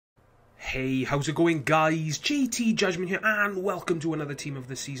Hey, how's it going, guys? JTJudgment here, and welcome to another Team of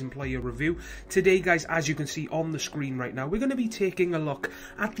the Season player review. Today, guys, as you can see on the screen right now, we're going to be taking a look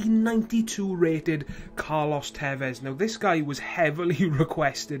at the 92 rated Carlos Tevez. Now, this guy was heavily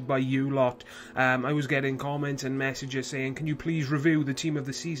requested by you lot. I was getting comments and messages saying, can you please review the Team of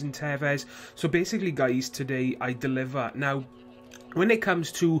the Season Tevez? So basically, guys, today I deliver. Now, when it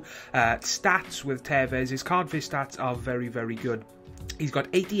comes to stats with Tevez, his card face stats are very, very good. He's got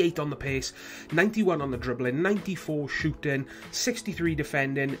 88 on the pace, 91 on the dribbling, 94 shooting, 63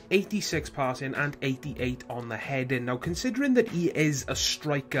 defending, 86 passing, and 88 on the heading. Now, considering that he is a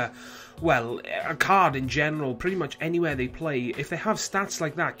striker, well, a card in general, pretty much anywhere they play, if they have stats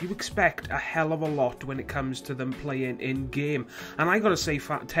like that, you expect a hell of a lot when it comes to them playing in-game. And I gotta say,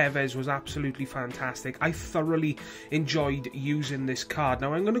 Tevez was absolutely fantastic. I thoroughly enjoyed using this card.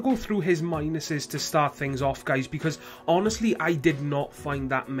 Now, I'm gonna go through his minuses to start things off, guys, because honestly, I did not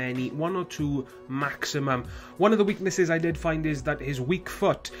find that many, one or two maximum. One of the weaknesses I did find is that his weak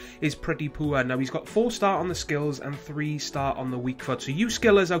foot is pretty poor. Now, he's got 4-star on the skills and 3-star on the weak foot. So you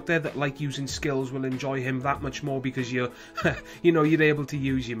skillers out there that like using skills will enjoy him that much more, because you're you're able to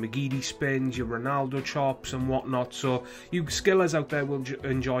use your McGeady spins, your Ronaldo chops and whatnot. So you skillers out there will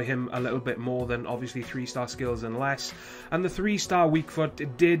enjoy him a little bit more than obviously 3-star skills and less. And the 3-star weak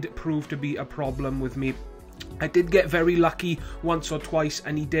foot did prove to be a problem with me. I did get very lucky once or twice,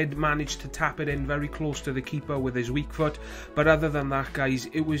 and he did manage to tap it in very close to the keeper with his weak foot. But other than that, guys,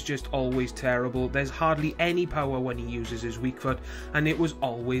 it was just always terrible. There's hardly any power when he uses his weak foot, and it was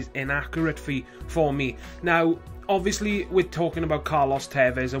always inaccurate for me. Now, obviously, we're talking about Carlos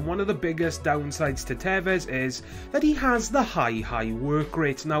Tevez, and one of the biggest downsides to Tevez is that he has the high work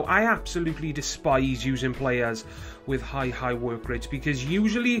rates. Now, I absolutely despise using players with high work rates, because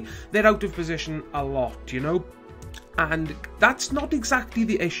usually they're out of position a lot, you know? And that's not exactly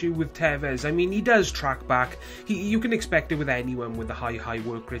the issue with Tevez. I mean, he does track back. You can expect it with anyone with the high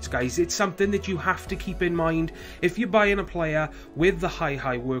work rates, guys. It's something that you have to keep in mind. If you're buying a player with the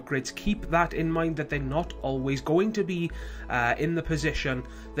high work rates, keep that in mind, that they're not always going to be in the position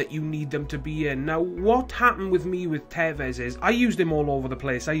that you need them to be in. Now, what happened with me with Tevez is I used him all over the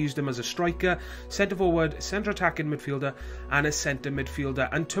place. I used him as a striker, centre forward, centre attacking midfielder, and a centre midfielder.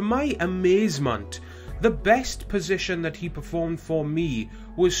 And to my amazement, the best position that he performed for me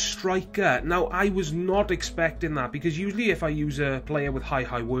was striker. Now, I was not expecting that, because usually if I use a player with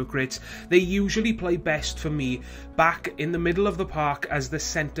high work rates, they usually play best for me back in the middle of the park as the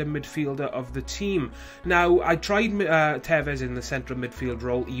centre midfielder of the team. Now, I tried Tevez in the centre midfield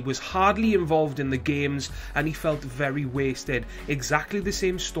role. He was hardly involved in the games, and he felt very wasted. Exactly the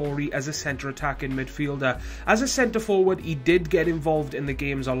same story as a centre attacking midfielder. As a centre forward, he did get involved in the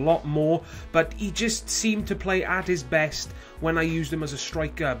games a lot more, but he just seemed to play at his best when I used him as a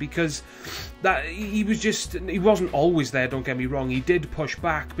striker, because he wasn't always there, don't get me wrong. He did push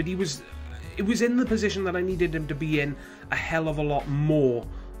back, but it was in the position that I needed him to be in a hell of a lot more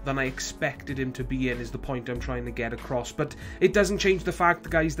than I expected him to be in, is the point I'm trying to get across. But it doesn't change the fact,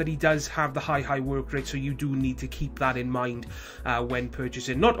 guys, that he does have the high work rate, so you do need to keep that in mind when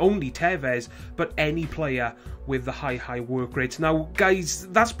purchasing not only Tevez, but any player with the high work rates. Now, guys,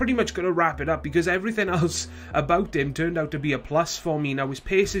 that's pretty much going to wrap it up, because everything else about him turned out to be a plus for me. Now, his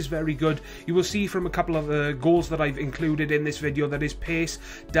pace is very good. You will see from a couple of the goals that I've included in this video that his pace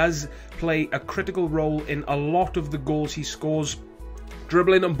does play a critical role in a lot of the goals he scores.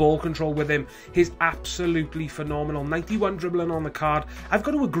 Dribbling and ball control with him is absolutely phenomenal. 91 dribbling on the card. I've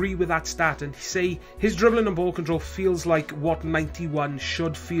got to agree with that stat and say his dribbling and ball control feels like what 91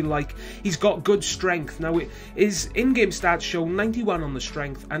 should feel like. He's got good strength. Now, his in-game stats show 91 on the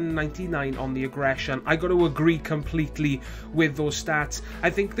strength and 99 on the aggression. I got to agree completely with those stats. I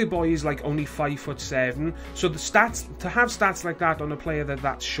think the boy is like only 5'7", so the stats, to have stats like that on a player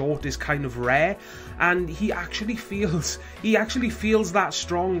that's short, is kind of rare. And he actually feels that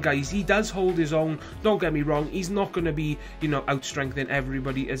strong, guys. He does hold his own. Don't get me wrong, he's not going to be, out-strengthening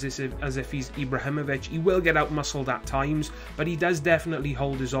everybody as if he's Ibrahimovic. He will get out-muscled at times, but he does definitely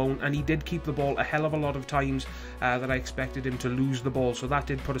hold his own, and he did keep the ball a hell of a lot of times that I expected him to lose the ball, so that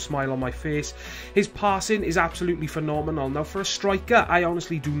did put a smile on my face. His passing is absolutely phenomenal. Now, for a striker, I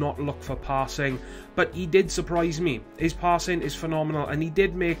honestly do not look for passing, but he did surprise me. His passing is phenomenal, and he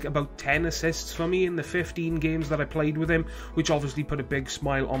did make about 10 assists for me in the 15 games that I played with him, which obviously put a big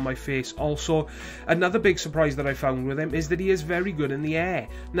smile on my face. Also, another big surprise that I found with him is that he is very good in the air.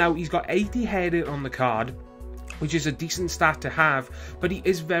 Now, he's got 80 heading on the card, which is a decent stat to have, but he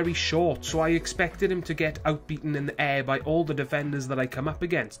is very short, so I expected him to get outbeaten in the air by all the defenders that I come up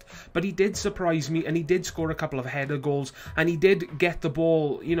against. But he did surprise me, and he did score a couple of header goals, and he did get the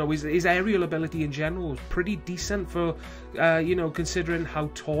ball. You know, his aerial ability in general was pretty decent for, you know, considering how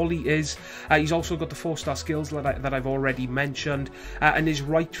tall he is. He's also got the 4-star skills that I've already mentioned, and his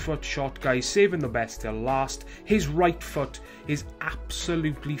right foot shot, guys, saving the best till last. His right foot is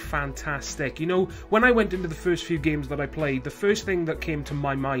absolutely fantastic. You know, when I went into the first few games that I played, the first thing that came to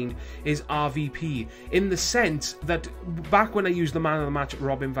my mind is RVP, in the sense that back when I used the man of the match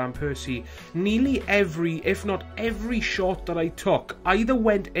Robin van Persie, nearly every, if not every shot that I took either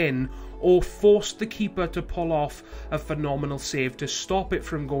went in or forced the keeper to pull off a phenomenal save to stop it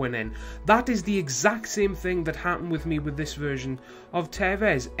from going in. That is the exact same thing that happened with me with this version of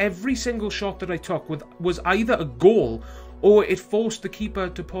Tevez. Every single shot that I took was either a goal or it forced the keeper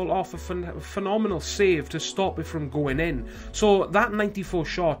to pull off a phenomenal save to stop it from going in. So that 94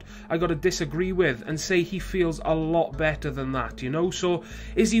 shot, I got to disagree with and say he feels a lot better than that, you know? So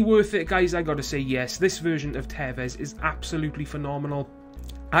is he worth it, guys? I got to say yes. This version of Tevez is absolutely phenomenal.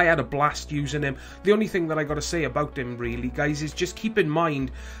 I had a blast using him. The only thing that I got to say about him, really, guys, is just keep in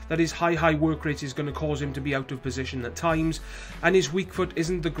mind that his high work rate is going to cause him to be out of position at times, and his weak foot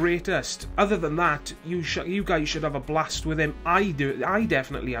isn't the greatest. Other than that, you guys should have a blast with him. I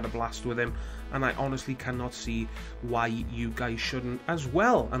definitely had a blast with him, and I honestly cannot see why you guys shouldn't as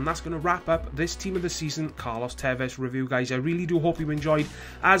well. And that's going to wrap up this Team of the Season Carlos Tevez review, guys. I really do hope you enjoyed.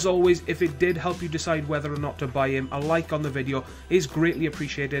 As always, if it did help you decide whether or not to buy him, a like on the video is greatly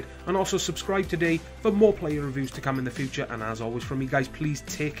appreciated. And also subscribe today for more player reviews to come in the future. And as always from me, guys, please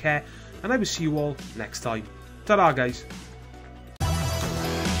take care, and I will see you all next time. Ta-da, guys.